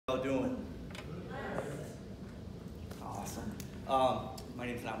How doing? Awesome. My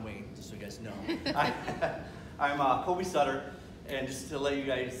name's not Wayne, just so you guys know. I'm Colby Sutter, and just to let you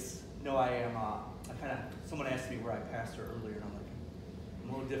guys know, someone asked me where I pastor earlier, and I'm like, I'm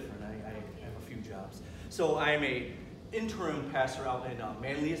a little different. I have a few jobs. So I'm a interim pastor out in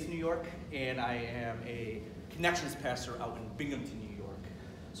Manlius, New York, and I am a connections pastor out in Binghamton, New York.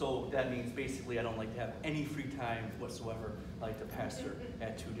 So that means basically I don't like to have any free time whatsoever. I like to pastor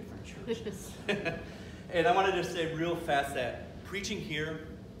at two different churches. And I wanted to say real fast that preaching here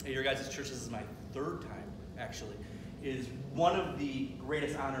at your guys' church, this is my third time actually, is one of the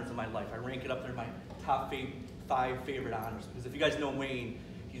greatest honors of my life. I rank it up there in my top 5 favorite honors. Because if you guys know Wayne,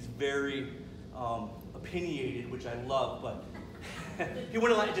 he's very opinionated, which I love, but he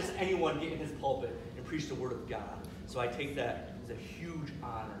wouldn't let just anyone get in his pulpit and preach the Word of God. So I take that as a huge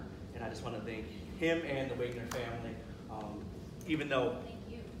honor, and I just want to thank him and the Wagner family. Even though, thank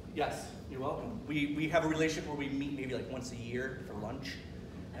you. Yes, you're welcome. We have a relationship where we meet maybe like once a year for lunch,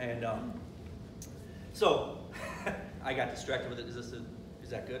 and so I got distracted with it. Is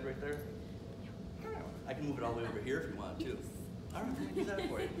that good right there? I can move it all the way over here if you want to. All right, I'll do that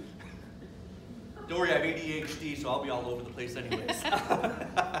for you. Don't worry, I have ADHD, so I'll be all over the place anyways.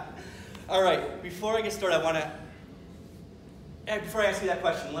 All right, before I get started, before I ask you that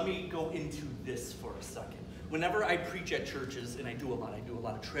question, let me go into this for a second. Whenever I preach at churches, and I do a lot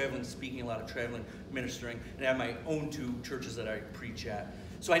of traveling, speaking, a lot of traveling, ministering, and I have my own 2 churches that I preach at.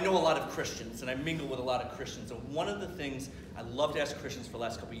 So I know a lot of Christians, and I mingle with a lot of Christians. And one of the things I love to ask Christians for the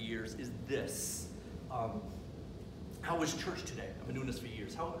last couple of years is this. How was church today? I've been doing this for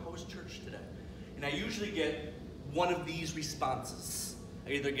years. How was church today? And I usually get one of these responses.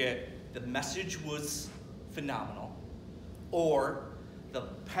 I either get, the message was phenomenal, or the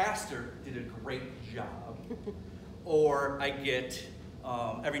pastor did a great job, or I get,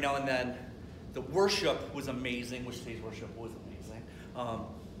 every now and then, the worship was amazing, which today's worship was amazing,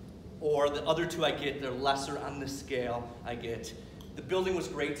 or the other 2 I get, they're lesser on the scale. I get, the building was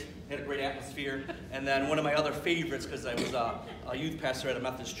great, had a great atmosphere, and then one of my other favorites, because I was a youth pastor at a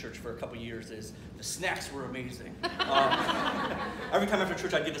Methodist church for a couple years, is the snacks were amazing. Every time after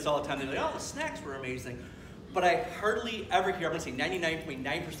church, I get this all the time. They're like, oh, the snacks were amazing. But I hardly ever hear, I'm going to say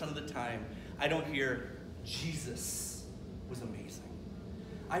 99.9% of the time, I don't hear, Jesus was amazing.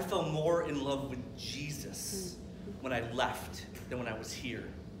 I fell more in love with Jesus when I left than when I was here,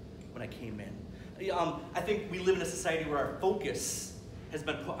 when I came in. I think we live in a society where our focus has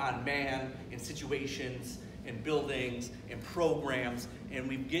been put on man and situations and buildings and programs, and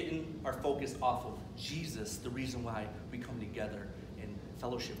we've gotten our focus off of Jesus, the reason why we come together in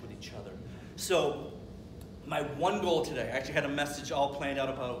fellowship with each other. So my one goal today, I actually had a message all planned out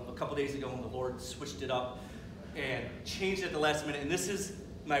about a couple days ago, and the Lord switched it up and changed it at the last minute, and this is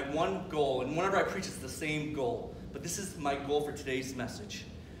my one goal, and whenever I preach it's the same goal, but this is my goal for today's message.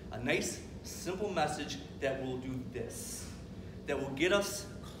 A nice, simple message that will do this, that will get us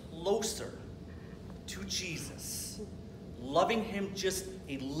closer to Jesus, loving him just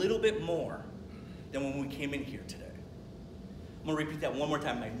a little bit more than when we came in here today. I'm going to repeat that one more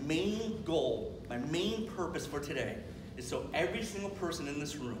time. My main goal, my main purpose for today is so every single person in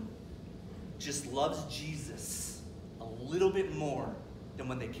this room just loves Jesus a little bit more than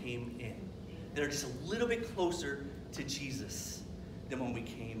when they came in. They're just a little bit closer to Jesus than when we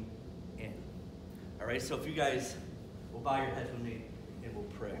came in. All right, so if you guys will bow your heads with me and we'll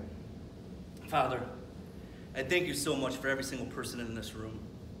pray. Father, I thank you so much for every single person in this room.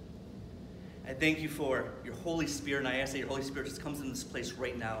 I thank you for your Holy Spirit, and I ask that your Holy Spirit just comes in this place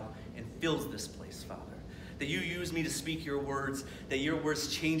right now and fills this place, Father. That you use me to speak your words, that your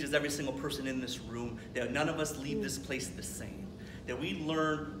words changes every single person in this room, that none of us leave this place the same. That we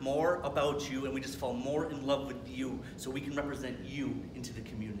learn more about you and we just fall more in love with you so we can represent you into the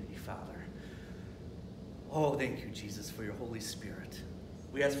community, Father. Oh, thank you, Jesus, for your Holy Spirit.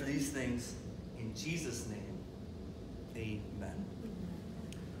 We ask for these things in Jesus' name. Amen.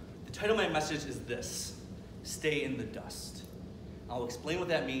 The title of my message is this: Stay in the Dust. I'll explain what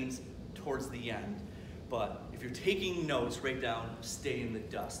that means towards the end. But if you're taking notes, write down, stay in the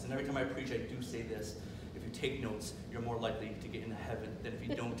dust. And every time I preach, I do say this: if you take notes, you're more likely to get into heaven than if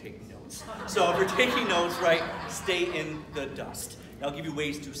you don't take notes. So if you're taking notes, right, stay in the dust. And I'll give you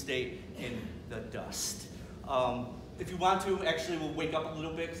ways to stay in the dust. If you want to, actually, we'll wake up a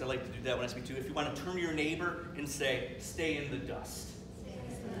little bit, because I like to do that when I speak to you. If you want to turn to your neighbor and say, stay in the dust.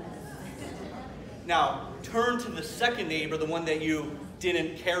 Now, turn to the second neighbor, the one that you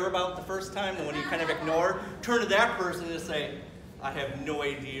didn't care about the first time, the one you kind of ignored. Turn to that person and say, I have no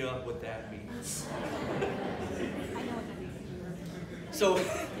idea what that means. So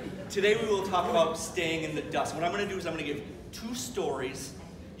today we will talk about staying in the dust. What I'm going to do is I'm going to give two stories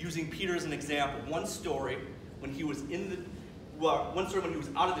using Peter as an example. One story when he was one story when he was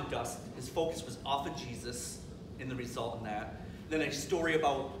out of the dust, his focus was off of Jesus and the result in that. Then a story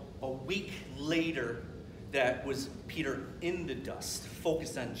about a week later that was Peter in the dust,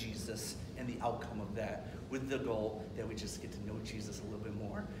 focused on Jesus and the outcome of that, with the goal that we just get to know Jesus a little bit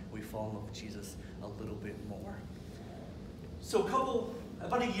more. We fall in love with Jesus a little bit more. So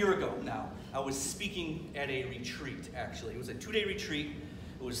about a year ago now, I was speaking at a retreat, actually. It was a 2-day retreat.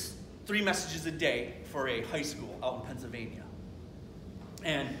 It was 3 messages a day for a high school out in Pennsylvania.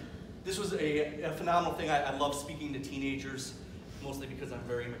 And this was a phenomenal thing. I love speaking to teenagers, mostly because I'm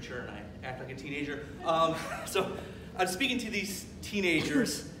very mature and I act like a teenager. So I'm speaking to these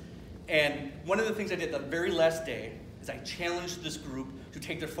teenagers, and one of the things I did the very last day is I challenged this group to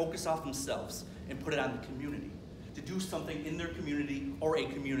take their focus off themselves and put it on the community, to do something in their community or a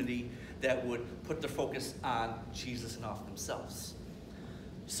community that would put their focus on Jesus and off themselves.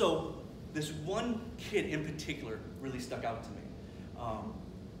 So this one kid in particular really stuck out to me.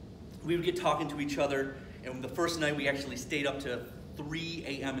 We would get talking to each other, and the first night we actually stayed up to 3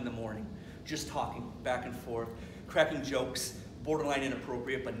 a.m. in the morning, just talking back and forth, cracking jokes, borderline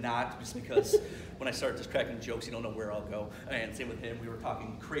inappropriate, but not, just because when I start just cracking jokes, you don't know where I'll go. And same with him, we were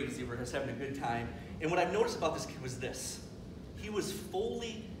talking crazy, we were just having a good time. And what I've noticed about this kid was this: he was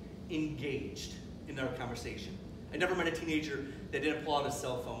fully engaged in our conversation. I never met a teenager that didn't pull out his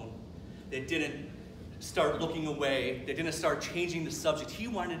cell phone, that didn't start looking away, that didn't start changing the subject. He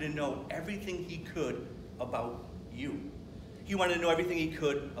wanted to know everything he could about you. He wanted to know everything he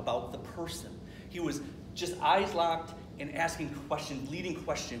could about the person. He was just eyes locked and asking questions, leading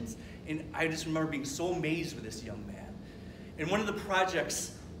questions. And I just remember being so amazed with this young man. And one of the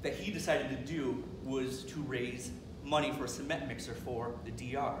projects that he decided to do was to raise money for a cement mixer for the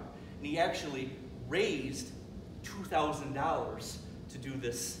DR. And he actually raised $2,000 to do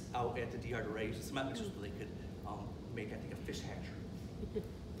this out at the DR, to raise the cement mixers so they could make, I think, a fish hatchery.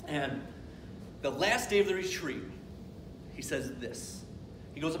 And the last day of the retreat, he says this.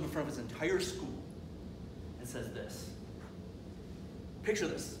 He goes up in front of his entire school and says this. Picture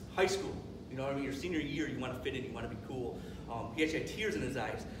this, high school. You know what I mean? Your senior year, you want to fit in, you want to be cool. He actually had tears in his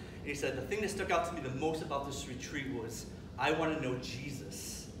eyes. And he said, the thing that stuck out to me the most about this retreat was, I want to know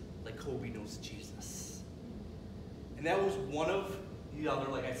Jesus like Colby knows Jesus. And that was one of the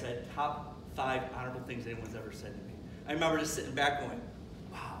other, like I said, top 5 honorable things anyone's ever said to me. I remember just sitting back going,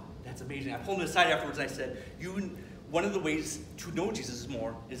 wow, that's amazing. I pulled him aside afterwards and I said, one of the ways to know Jesus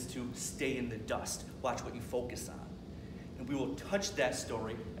more is to stay in the dust. Watch what you focus on. And we will touch that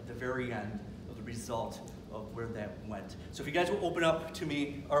story at the very end of the result of where that went. So if you guys will open up to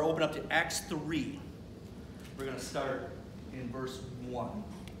me, or open up to Acts 3, we're going to start in verse 1.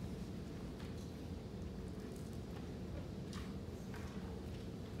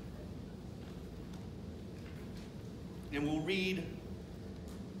 And we'll read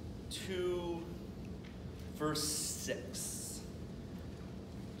to verse 6.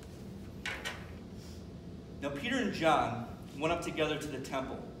 Now Peter and John went up together to the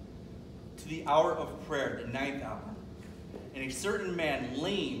temple, to the hour of prayer, the 9th hour. And a certain man,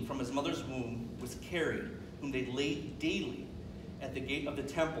 lame from his mother's womb, was carried, whom they laid daily at the gate of the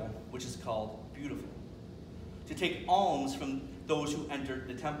temple, which is called Beautiful, to take alms from those who entered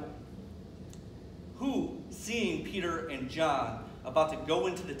the temple. Who, seeing Peter and John about to go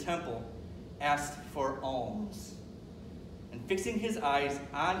into the temple, asked for alms. And fixing his eyes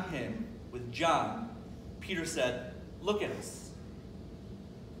on him with John, Peter said, "Look at us."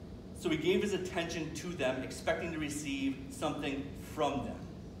 So he gave his attention to them, expecting to receive something from them.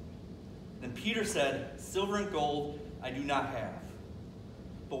 Then Peter said, "Silver and gold I do not have,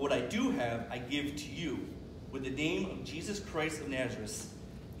 but what I do have I give to you. With the name of Jesus Christ of Nazareth,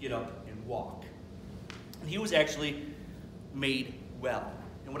 get up and walk." And he was actually made well.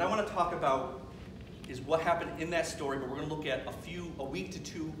 And what I want to talk about is what happened in that story, but we're going to look at a week to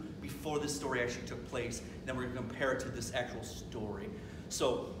 2 before this story actually took place. And then we're going to compare it to this actual story.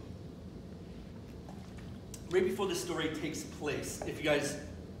 So, right before this story takes place, if you guys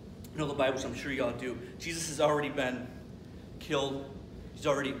know the Bible, which I'm sure you all do, Jesus has already been killed, he's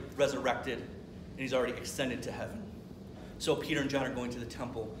already resurrected, and he's already ascended to heaven. So Peter and John are going to the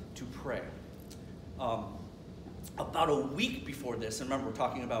temple to pray. About a week before this, and remember we're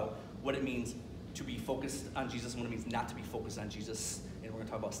talking about what it means to be focused on Jesus and what it means not to be focused on Jesus, and we're going to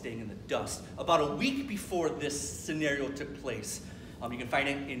talk about staying in the dust. About a week before this scenario took place, you can find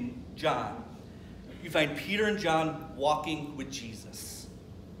it in John. You find Peter and John walking with Jesus.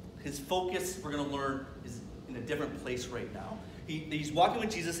 His focus, we're going to learn, is in a different place right now. he's walking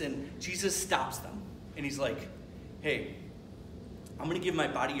with Jesus, and Jesus stops them. And he's like, hey, I'm going to give my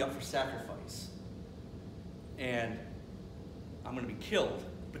body up for sacrifice. And I'm going to be killed.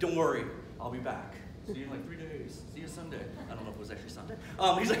 But don't worry, I'll be back. See you in like 3 days. See you Sunday. I don't know if it was actually Sunday.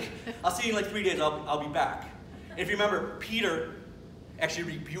 He's like, I'll see you in like 3 days. I'll be back. And if you remember, Peter actually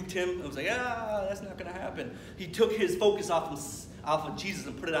rebuked him. It was like, that's not going to happen. He took his focus off of Jesus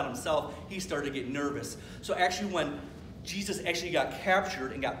and put it on himself. He started to get nervous. So actually when Jesus actually got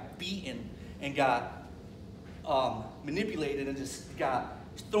captured and got beaten and got manipulated and just got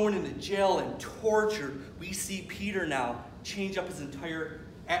thrown into jail and tortured, we see Peter now change up his entire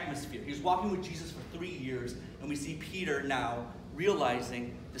atmosphere. He was walking with Jesus for 3 years, and we see Peter now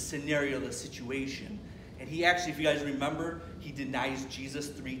realizing the scenario, the situation. And he actually, if you guys remember, he denies Jesus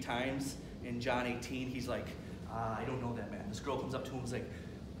 3 times in John 18. He's like, I don't know that man. This girl comes up to him and is like,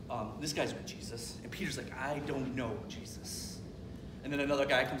 this guy's with Jesus. And Peter's like, I don't know Jesus. And then another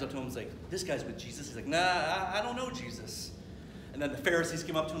guy comes up to him and is like, this guy's with Jesus. He's like, nah, I don't know Jesus. And then the Pharisees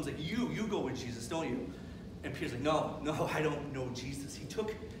came up to him and was like, you go with Jesus, don't you? And Peter's like, no, I don't know Jesus. He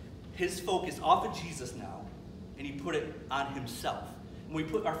took his focus off of Jesus now, and he put it on himself. And when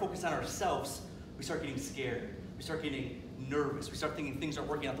we put our focus on ourselves, we start getting scared. We start getting nervous. We start thinking things aren't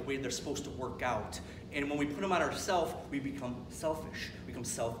working out the way they're supposed to work out. And when we put them on ourselves, we become selfish. We become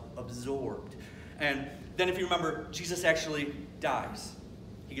self-absorbed. And then if you remember, Jesus actually dies.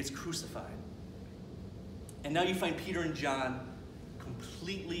 He gets crucified. And now you find Peter and John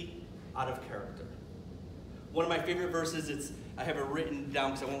completely out of character. One of my favorite verses, I have it written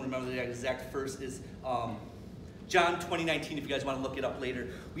down because I won't remember the exact verse, is John 20:19, if you guys want to look it up later.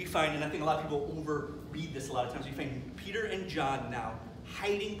 We find, and I think a lot of people overread this a lot of times, we find Peter and John now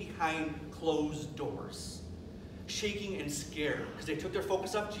hiding behind closed doors, shaking and scared because they took their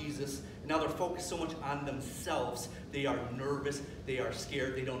focus off Jesus, and now they're focused so much on themselves. They are nervous, they are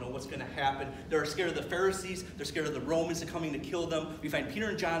scared, they don't know what's going to happen. They're scared of the Pharisees, they're scared of the Romans coming to kill them. We find Peter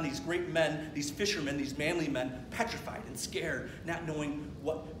and John, these great men, these fishermen, these manly men, petrified and scared, not knowing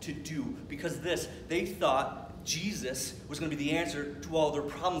what to do. Because they thought Jesus was going to be the answer to all their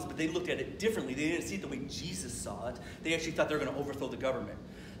problems, but they looked at it differently. They didn't see it the way Jesus saw it. They actually thought they were going to overthrow the government.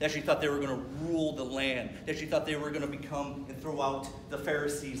 They actually thought they were going to rule the land. They actually thought they were going to become and throw out the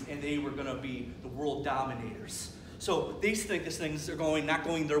Pharisees, and they were going to be the world dominators. So they think these things are not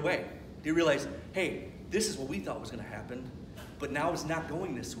going their way. They realize, hey, this is what we thought was going to happen, but now it's not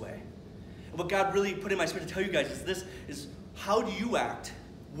going this way. And what God really put in my spirit to tell you guys is how do you act?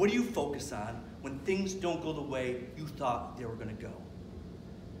 What do you focus on when things don't go the way you thought they were going to go?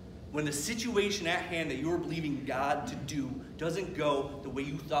 When the situation at hand that you're believing God to do doesn't go the way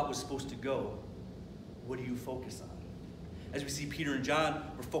you thought was supposed to go, what do you focus on? As we see Peter and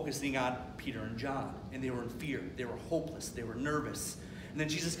John, we're focusing on Peter and John. And they were in fear. They were hopeless. They were nervous. And then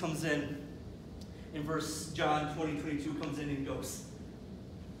Jesus comes in John 20:22 comes in and goes,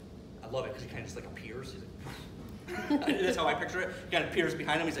 I love it because he kind of just like appears. He's like, that's how I picture it. He kind of appears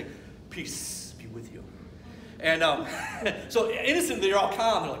behind him. He's like, peace be with you. And so innocently, they're all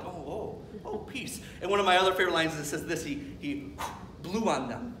calm. They're like, oh, peace. And one of my other favorite lines is it says this, he blew on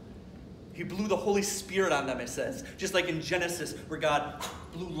them. He blew the Holy Spirit on them, it says. Just like in Genesis, where God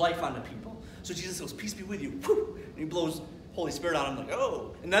blew life onto people. So Jesus goes, peace be with you. And he blows Holy Spirit on them, like,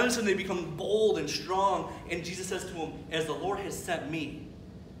 oh. And then they become bold and strong. And Jesus says to them, as the Lord has sent me,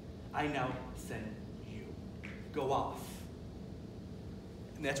 I now send you. Go off.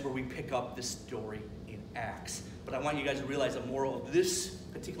 And that's where we pick up this story in Acts. But I want you guys to realize the moral of this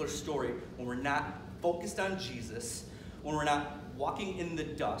particular story, when we're not focused on Jesus, when we're not walking in the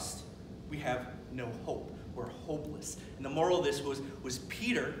dust, we have no hope. We're hopeless. And the moral of this was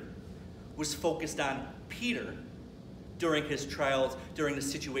Peter was focused on Peter during his trials, during the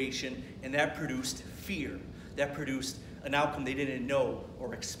situation, and that produced fear. That produced an outcome they didn't know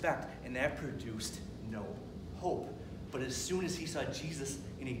or expect, and that produced no hope. But as soon as he saw Jesus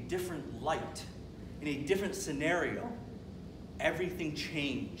in a different light, in a different scenario, everything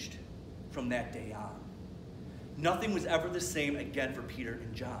changed from that day on. Nothing was ever the same again for Peter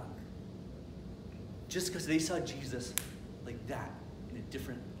and John. Just because they saw Jesus like that, in a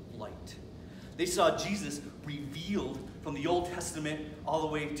different light. They saw Jesus revealed from the Old Testament all the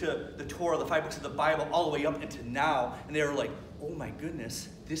way to the Torah, the 5 books of the Bible, all the way up into now. And they were like, oh my goodness,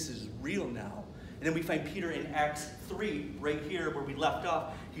 this is real now. And then we find Peter in Acts 3, right here where we left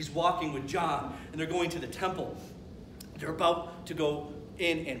off. He's walking with John, and they're going to the temple. They're about to go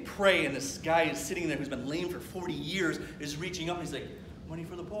in and pray, and this guy is sitting there who's been lame for 40 years, is reaching up, and he's like, money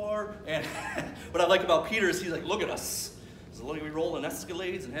for the poor. And what I like about Peter is he's like, look at us. Because we roll in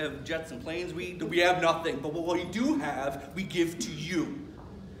Escalades and have jets and planes. We have nothing. But what we do have, we give to you.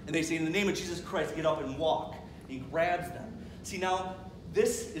 And they say, in the name of Jesus Christ, get up and walk. And he grabs them. See, now,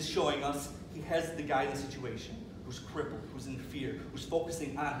 this is showing us he has the guy in the situation who's crippled, who's in fear, who's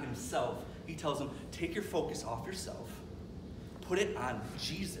focusing on himself. He tells him, take your focus off yourself, put it on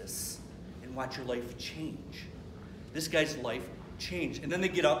Jesus, and watch your life change. This guy's life changed. And then they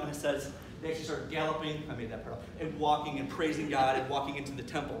get up, and it says, they actually start galloping, I made that part up, and walking and praising God and walking into the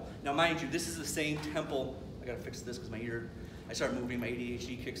temple. Now, mind you, this is the same temple. I got to fix this because my ear, I start moving, my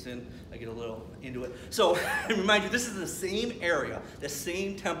ADHD kicks in, I get a little into it. So, remind you, this is the same area, the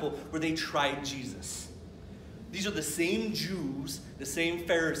same temple where they tried Jesus. These are the same Jews, the same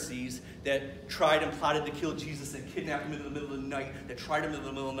Pharisees that tried and plotted to kill Jesus and kidnapped him in the middle of the night, that tried him in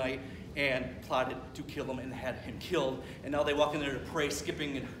the middle of the night and plotted to kill him and had him killed. And now they walk in there to pray,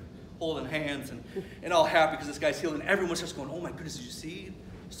 skipping and holding hands and all happy because this guy's healed. And everyone starts going, oh my goodness, did you see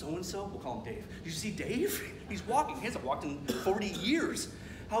so-and-so? We'll call him Dave. Did you see Dave? He's walking. He hasn't walked in 40 years.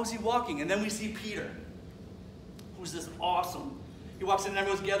 How is he walking? And then we see Peter, who's this awesome. He walks in and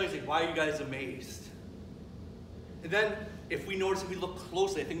everyone's gathering. He's like, why are you guys amazed? And then, if we notice, if we look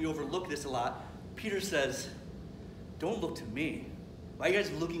closely, I think we overlook this a lot. Peter says, don't look to me. Why are you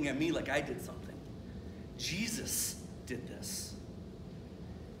guys looking at me like I did something? Jesus did this.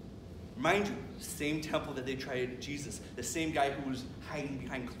 Mind you, same temple that they tried Jesus, the same guy who was hiding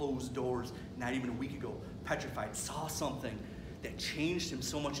behind closed doors not even a week ago, petrified, saw something that changed him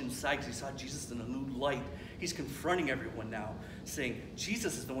so much inside because he saw Jesus in a new light. He's confronting everyone now, saying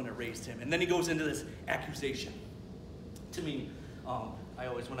Jesus is the one that raised him. And then he goes into this accusation. To me, I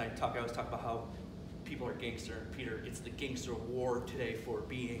always talk about how people are gangster. Peter gets the gangster award today for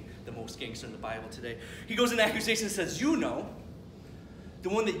being the most gangster in the Bible today. He goes into accusation and says, you know, the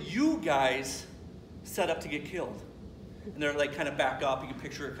one that you guys set up to get killed. And they're like kind of back up. You can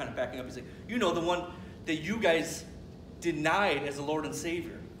picture it kind of backing up. He's like, you know, the one that you guys denied as the Lord and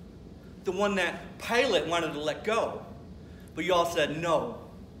Savior. The one that Pilate wanted to let go. But you all said no.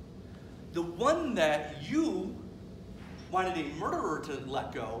 The one that you wanted a murderer to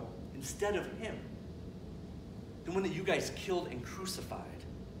let go instead of him. The one that you guys killed and crucified.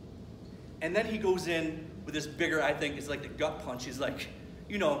 And then he goes in with this bigger, I think, it's like the gut punch. He's like,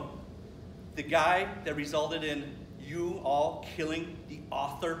 you know, the guy that resulted in you all killing the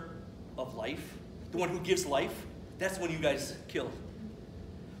author of life, the one who gives life, that's the one you guys killed.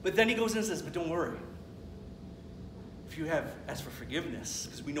 But then he goes in and says, but don't worry. If you have asked for forgiveness,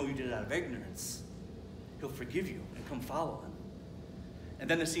 because we know you did it out of ignorance, he'll forgive you and come follow him. And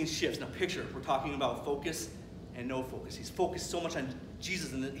then the scene shifts. Now picture, we're talking about focus and no focus. He's focused so much on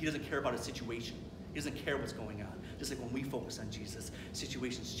Jesus and he doesn't care about his situation. He doesn't care what's going on. Just like when we focus on Jesus,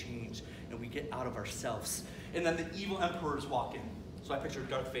 situations change and we get out of ourselves. And then the evil emperors walk in. So I picture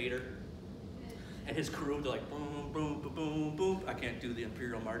Darth Vader and his crew. They're like boom, boom, boom, boom, boom. I can't do the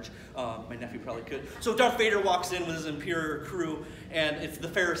Imperial March. My nephew probably could. So Darth Vader walks in with his Imperial crew, and it's the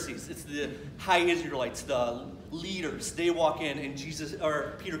Pharisees. It's the high Israelites, the leaders. They walk in, and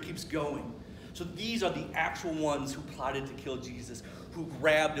Peter keeps going. So these are the actual ones who plotted to kill Jesus, who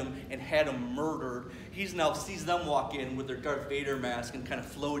grabbed him and had him murdered. He now sees them walk in with their Darth Vader mask and kind of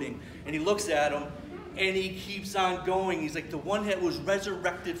floating, and he looks at them, and he keeps on going. He's like the one that was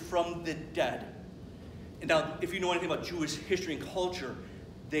resurrected from the dead. And now, if you know anything about Jewish history and culture,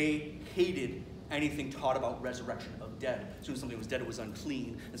 they hated anything taught about resurrection of dead. As soon as something was dead, it was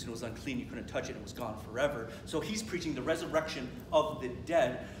unclean. As soon as it was unclean, you couldn't touch it. It was gone forever. So he's preaching the resurrection of the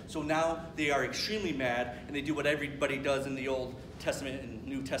dead. So now they are extremely mad, and they do what everybody does in the Old Testament and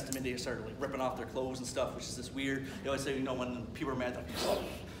New Testament. They started like ripping off their clothes and stuff, which is this weird. They always say, you know, when people are mad, they're like, oh.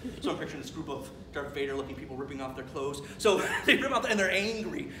 So I'm picturing this group of Darth Vader-looking people ripping off their clothes. So they rip off, and they're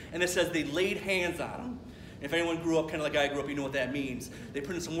angry. And it says they laid hands on them. If anyone grew up kind of like I grew up, you know what that means. They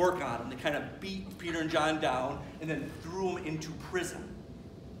put in some work on them. They kind of beat Peter and John down and then threw them into prison.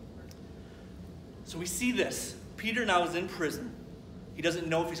 So we see this. Peter now is in prison. He doesn't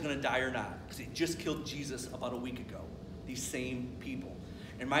know if he's going to die or not because he just killed Jesus about a week ago. These same people.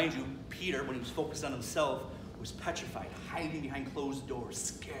 And mind you, Peter, when he was focused on himself, was petrified, hiding behind closed doors,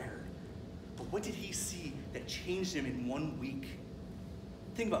 scared. But what did he see that changed him in 1 week?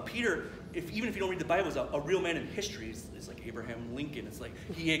 Think about Peter. Even if you don't read the Bible, is a real man in history. It's like Abraham Lincoln. It's like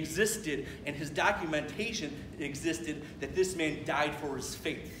he existed, and his documentation existed that this man died for his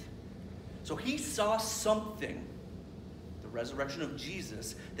faith. So he saw something, the resurrection of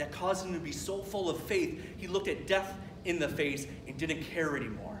Jesus, that caused him to be so full of faith, he looked at death in the face and didn't care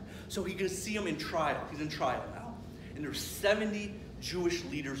anymore. So he could see him in trial. He's in trial now. And there's 70 Jewish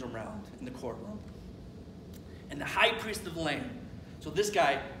leaders around in the courtroom. and the high priest of the land. So this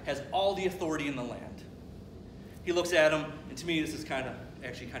guy has all the authority in the land. He looks at him, and to me this is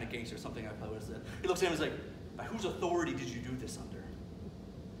actually kind of gangster, something I probably would have said. He looks at him and is like, by whose authority did you do this under?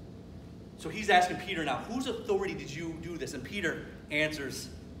 So he's asking Peter now, whose authority did you do this? And Peter answers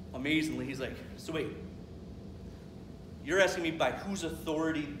amazingly. He's like, so wait, you're asking me by whose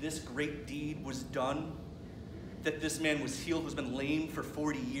authority this great deed was done? That this man was healed, who's been lame for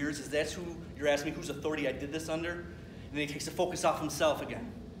 40 years? Is that who you're asking me, whose authority I did this under? And then he takes the focus off himself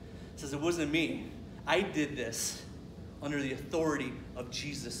again. He says, it wasn't me. I did this under the authority of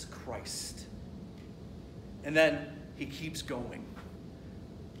Jesus Christ. And then he keeps going.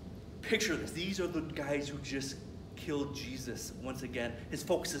 Picture this. These are the guys who just killed Jesus once again. His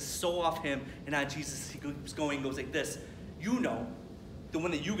focus is so off him and on Jesus. He keeps going, goes like this. You know, the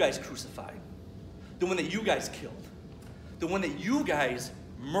one that you guys crucified, the one that you guys killed, the one that you guys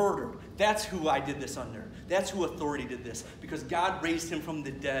murdered. That's who I did this under. That's who authority did this. Because God raised him from the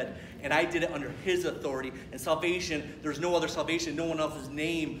dead, and I did it under his authority. And salvation, there's no other salvation, no one else's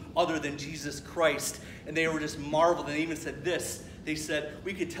name other than Jesus Christ. And they were just marveled, and they even said this. They said,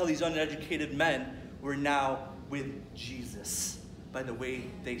 we could tell these uneducated men were now with Jesus by the way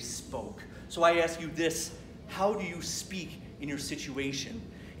they spoke. So I ask you this, how do you speak in your situation,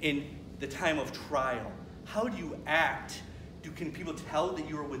 in the time of trial? How do you act? Can people tell that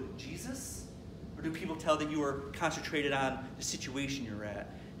you are with Jesus? Or do people tell that you are concentrated on the situation you're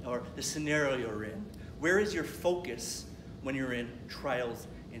at or the scenario you're in? Where is your focus when you're in trials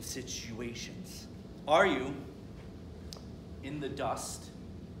and situations? Are you in the dust,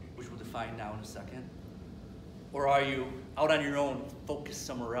 which we'll define now in a second? Or are you out on your own, focused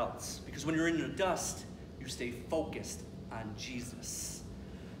somewhere else? Because when you're in the dust, you stay focused on Jesus.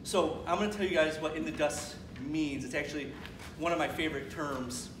 So I'm going to tell you guys what in the dust means. It's actually one of my favorite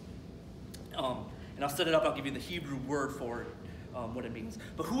terms. And I'll set it up. I'll give you the Hebrew word for it, what it means.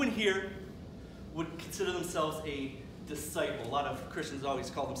 But who in here would consider themselves a disciple? A lot of Christians always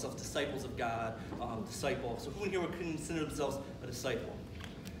call themselves disciples of God, disciple. So who in here would consider themselves a disciple?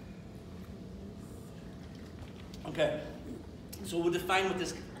 Okay. So we'll define what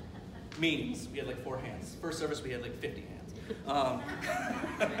this means. We had like 4 hands. First service, we had like 50 hands.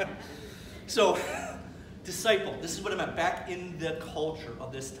 So, disciple. This is what it meant back in the culture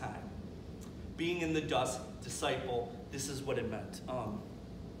of this time. Being in the dust, disciple, this is what it meant.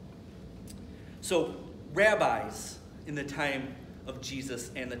 So, rabbis in the time of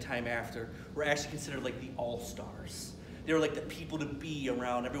Jesus and the time after were actually considered like the all-stars. They were like the people to be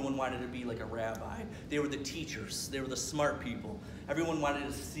around. Everyone wanted to be like a rabbi. They were the teachers. They were the smart people. Everyone wanted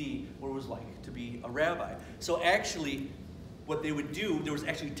to see what it was like to be a rabbi. So actually, what they would do, there was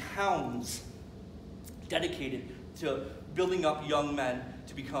actually towns dedicated to building up young men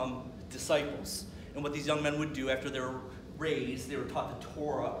to become disciples. And what these young men would do after they were raised, they were taught the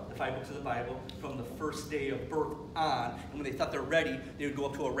Torah, the 5 books of the Bible, from the first day of birth on. And when they thought they're ready, they would go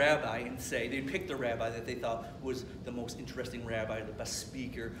up to a rabbi and say, they'd pick the rabbi that they thought was the most interesting rabbi, the best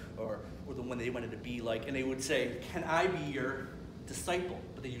speaker, or the one they wanted to be like. And they would say, can I be your disciple?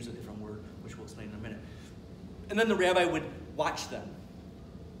 But they use a different word, which we'll explain in a minute. And then the rabbi would watch them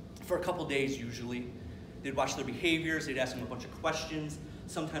for a couple days usually. They'd watch their behaviors. They'd ask them a bunch of questions.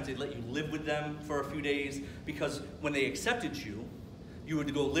 Sometimes they'd let you live with them for a few days because when they accepted you, you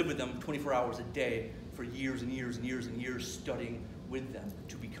would go live with them 24 hours a day for years and years and years and years studying with them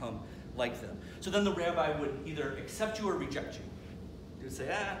to become like them. So then the rabbi would either accept you or reject you. They would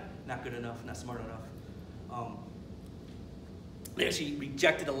say, not good enough, not smart enough. They actually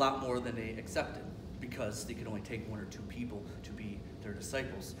rejected a lot more than they accepted because they could only take 1 or 2 people to be their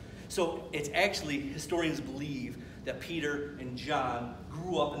disciples. So it's actually, historians believe that Peter and John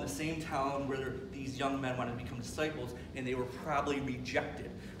grew up in the same town where these young men wanted to become disciples, and they were probably rejected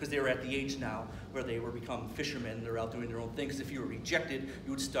because they were at the age now where they were become fishermen. They're out doing their own things. If you were rejected,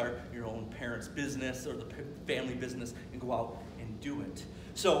 you would start your own parents' business or the family business and go out and do it.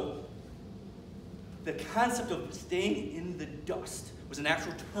 So the concept of staying in the dust was an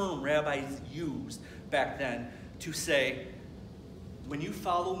actual term rabbis used back then to say, when you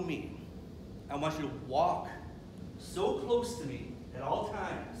follow me, I want you to walk so close to me at all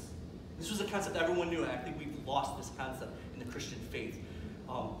times. This was a concept everyone knew, and I think we've lost this concept in the Christian faith.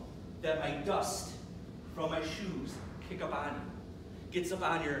 That my dust from my shoes kick up on you, gets up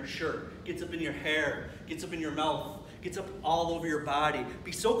on your shirt, gets up in your hair, gets up in your mouth, gets up all over your body.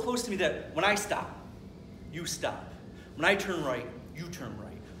 Be so close to me that when I stop, you stop. When I turn right, you turn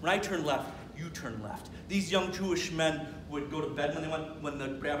right. When I turn left, you turn left. These young Jewish men would go to bed when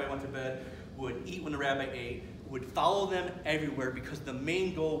the rabbi went to bed, would eat when the rabbi ate, would follow them everywhere because the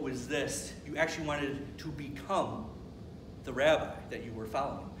main goal was this. You actually wanted to become the rabbi that you were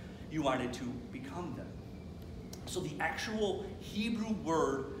following. You wanted to become them. So the actual Hebrew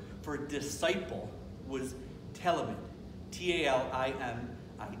word for disciple was Talmud,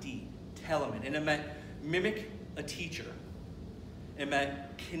 T-A-L-I-M-I-D, Talmud, and it meant mimic a teacher. It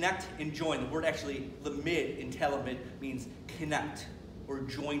meant connect and join. The word actually, lamid in Talmud means connect or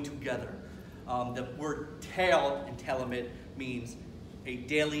join together. The word tal in Talmud means a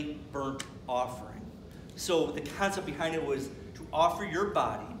daily burnt offering. So the concept behind it was to offer your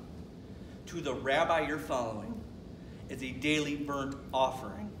body to the rabbi you're following as a daily burnt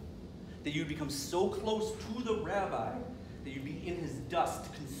offering. That you'd become so close to the rabbi that you'd be in his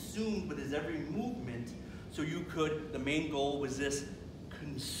dust, consumed with his every movement, so you could, the main goal was this,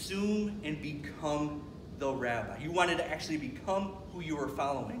 consume and become the rabbi. You wanted to actually become who you were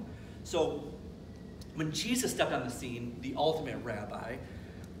following. So when Jesus stepped on the scene, the ultimate rabbi,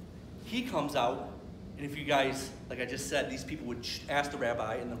 he comes out, and if you guys, like I just said, these people would ask the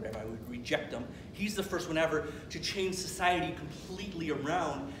rabbi, and the rabbi would reject them. He's the first one ever to change society completely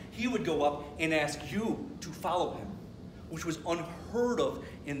around. He would go up and ask you to follow him, which was unheard of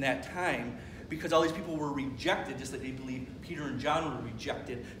in that time because all these people were rejected, just like they believe Peter and John were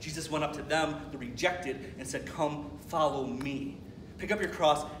rejected. Jesus went up to them, the rejected, and said, come follow me. Pick up your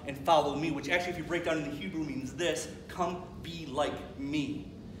cross and follow me, which actually, if you break down in the Hebrew, means this: come be like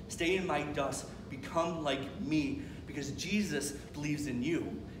me. Stay in my dust, become like me, because Jesus believes in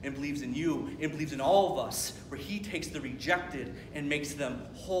you, and believes in you, and believes in all of us, where he takes the rejected and makes them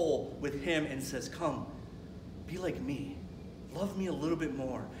whole with him and says, come, be like me. Love me a little bit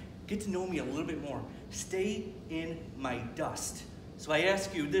more. Get to know me a little bit more. Stay in my dust. So I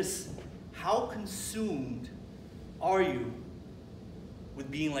ask you this: how consumed are you with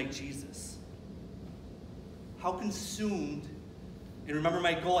being like Jesus? How consumed, and remember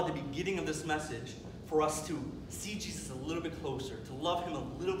my goal at the beginning of this message, for us to see Jesus a little bit closer, to love him a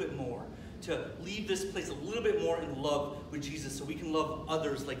little bit more, to leave this place a little bit more in love with Jesus so we can love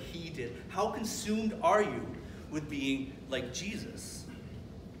others like he did. How consumed are you with being like Jesus?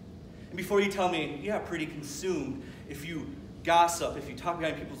 And before you tell me, yeah, pretty consumed, if you gossip, if you talk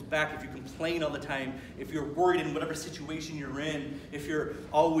behind people's back, if you complain all the time, if you're worried in whatever situation you're in, if you're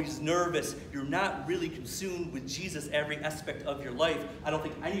always nervous, you're not really consumed with Jesus every aspect of your life. I don't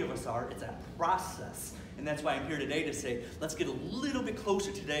think any of us are. It's a process. And that's why I'm here today to say, let's get a little bit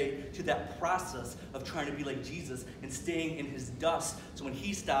closer today to that process of trying to be like Jesus and staying in his dust. So when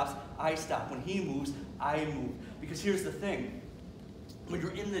he stops, I stop. When he moves, I move. Because here's the thing. When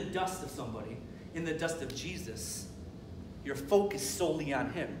you're in the dust of somebody, in the dust of Jesus, you're focused solely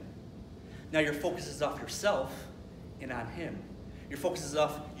on him. Now your focus is off yourself and on him. Your focus is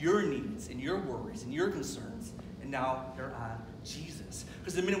off your needs and your worries and your concerns, and now you're on Jesus.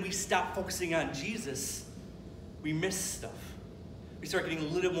 Because the minute we stop focusing on Jesus, we miss stuff. We start getting a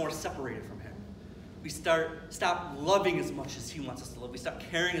little more separated from him. We stop loving as much as he wants us to love. We stop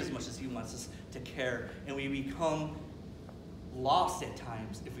caring as much as he wants us to care, and we become lost at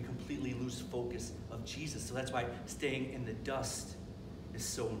times if we completely lose focus of Jesus. So that's why staying in the dust is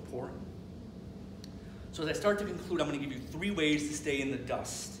so important. So as I start to conclude, I'm going to give you 3 ways to stay in the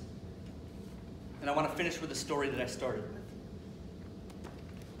dust. And I want to finish with a story that I started with.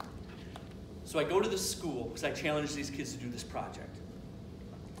 So I go to this school because I challenged these kids to do this project.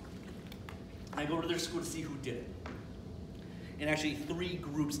 I go to their school to see who did it. And actually 3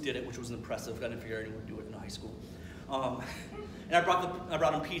 groups did it, which was impressive. I didn't figure anyone would do it in high school. And I brought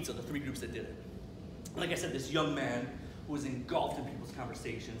them pizza, the 3 groups that did it. Like I said, this young man who was engulfed in people's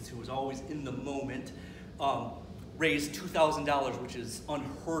conversations, who was always in the moment, raised $2,000, which is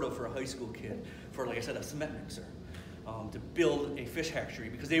unheard of for a high school kid, for, like I said, a cement mixer, to build a fish hatchery,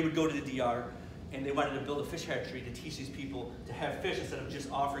 because they would go to the DR and they wanted to build a fish hatchery to teach these people to have fish instead of just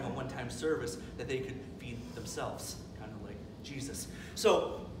offering a one-time service that they could feed themselves, kind of like Jesus.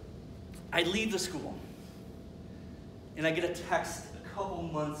 So I leave the school. And I get a text a couple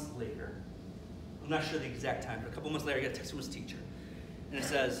months later. I'm not sure the exact time, but a couple months later I get a text from his teacher. And it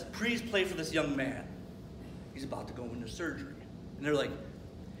says, please pray for this young man. He's about to go into surgery. And they're like,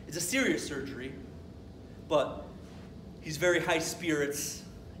 it's a serious surgery, but he's very high spirits,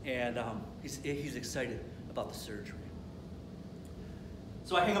 and he's excited about the surgery.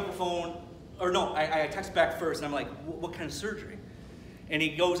 So I hang up the phone, or no, I text back first, and I'm like, what kind of surgery? And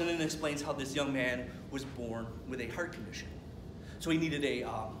he goes in and explains how this young man was born with a heart condition. So he needed a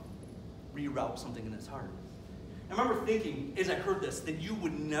reroute something in his heart. I remember thinking, as I heard this, that you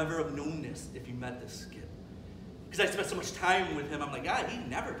would never have known this if you met this kid. Because I spent so much time with him, I'm like, God, he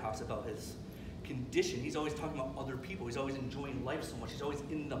never talks about his condition. He's always talking about other people. He's always enjoying life so much. He's always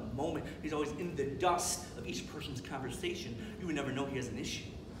in the moment. He's always in the dust of each person's conversation. You would never know he has an issue.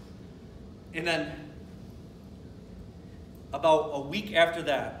 And then, about a week after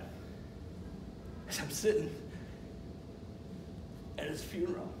that, as I'm sitting at his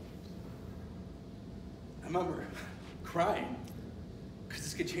funeral, I remember crying because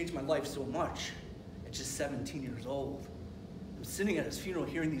this kid changed my life so much at just 17 years old. I'm sitting at his funeral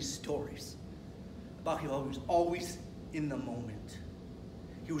hearing these stories about how he was always in the moment.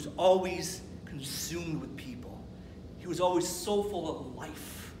 He was always consumed with people. He was always so full of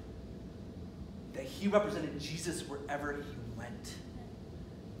life that he represented Jesus wherever he went.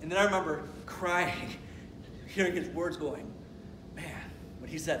 And then I remember crying, hearing his words going, man, when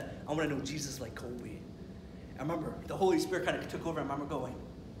he said, I want to know Jesus like Colby. I remember the Holy Spirit kind of took over. I remember going,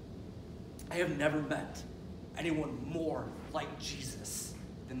 I have never met anyone more like Jesus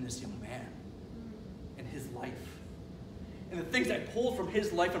than this young man and his life. And the things I pulled from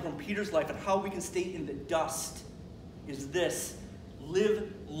his life and from Peter's life and how we can stay in the dust is this: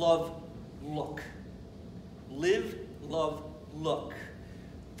 live, love, look. Live, love, look.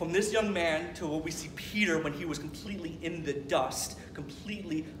 From this young man to what we see Peter when he was completely in the dust,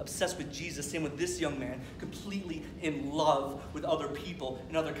 completely obsessed with Jesus. Same with this young man, completely in love with other people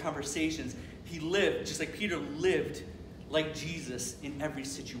and other conversations. He lived, just like Peter lived, like Jesus in every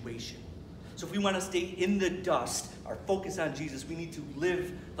situation. So if we want to stay in the dust, our focus on Jesus, we need to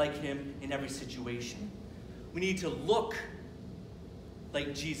live like him in every situation. We need to look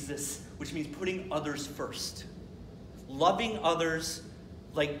like Jesus, which means putting others first. Loving others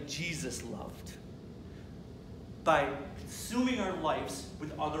like Jesus loved. By consuming our lives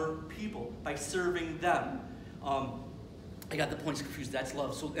with other people, by serving them. I got the points confused. That's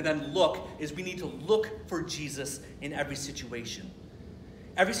love. So, and then look is we need to look for Jesus in every situation.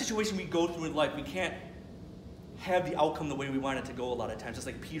 Every situation we go through in life, we can't have the outcome the way we want it to go a lot of times. Just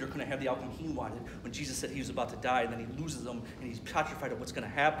like Peter couldn't have the outcome he wanted when Jesus said he was about to die, and then he loses them, and he's petrified of what's going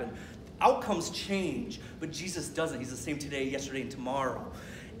to happen. Outcomes change, but Jesus doesn't. He's the same today, yesterday, and tomorrow.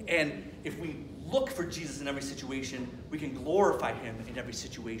 And if we look for Jesus in every situation, we can glorify him in every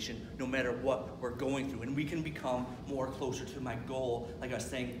situation, no matter what we're going through. And we can become more closer to my goal, like I was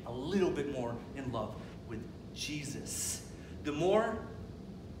saying, a little bit more in love with Jesus. The more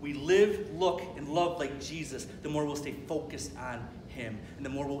we live, look, and love like Jesus, the more we'll stay focused on him, and the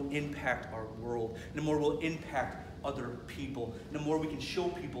more we'll impact our world, and the more we'll impact other people, and the more we can show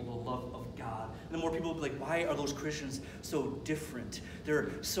people the love of God, and the more people will be like, why are those Christians so different? They're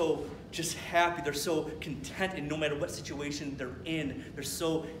so just happy, they're so content, and no matter what situation they're in, they're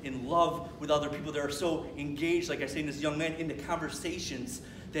so in love with other people, they're so engaged, like I say in this young man, in the conversations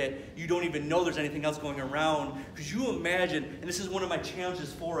that you don't even know there's anything else going around. Could you imagine, and this is one of my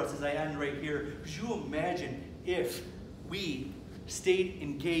challenges for us as I end right here, could you imagine if we stayed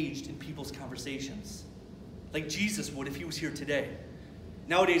engaged in people's conversations? Like Jesus would if he was here today.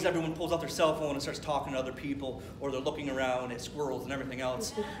 Nowadays, everyone pulls out their cell phone and starts talking to other people, or they're looking around at squirrels and everything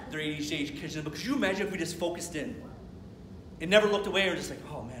else. They're in each kitchen. But could you imagine if we just focused in and never looked away or just like,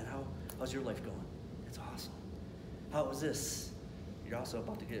 oh man, how's your life going? It's awesome. How was this? You're also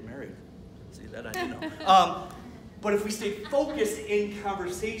about to get married. See, that I didn't know. But if we stay focused in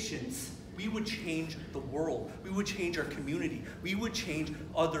conversations, we would change the world. We would change our community. We would change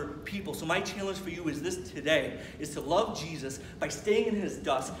other people. So my challenge for you is this today, is to love Jesus by staying in his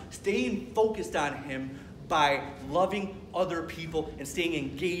dust, staying focused on him, by loving other people and staying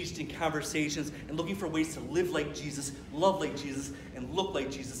engaged in conversations and looking for ways to live like Jesus, love like Jesus, and look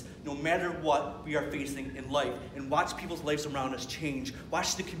like Jesus, no matter what we are facing in life. And watch people's lives around us change.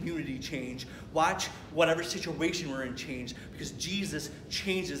 Watch the community change. Watch whatever situation we're in change, because Jesus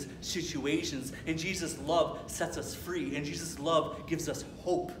changes situations, and Jesus' love sets us free, and Jesus' love gives us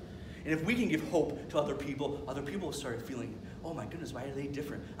hope. And if we can give hope to other people will start feeling, oh my goodness, why are they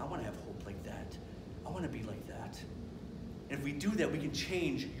different? I want to have hope like that. I want to be like that. And if we do that, we can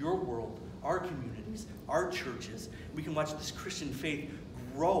change your world, our communities, our churches. We can watch this Christian faith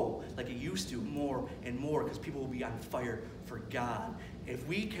grow like it used to more and more, because people will be on fire for God. If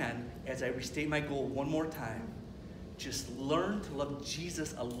we can, as I restate my goal one more time, just learn to love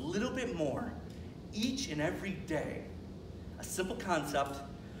Jesus a little bit more each and every day. A simple concept,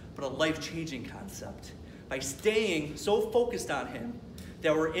 but a life-changing concept. By staying so focused on him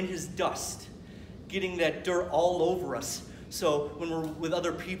that we're in his dust, getting that dirt all over us. So when we're with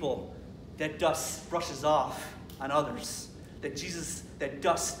other people, that dust brushes off on others. that Jesus, that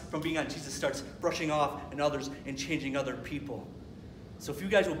dust from being on Jesus starts brushing off in others and changing other people. So if you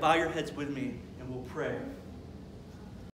guys will bow your heads with me and we'll pray.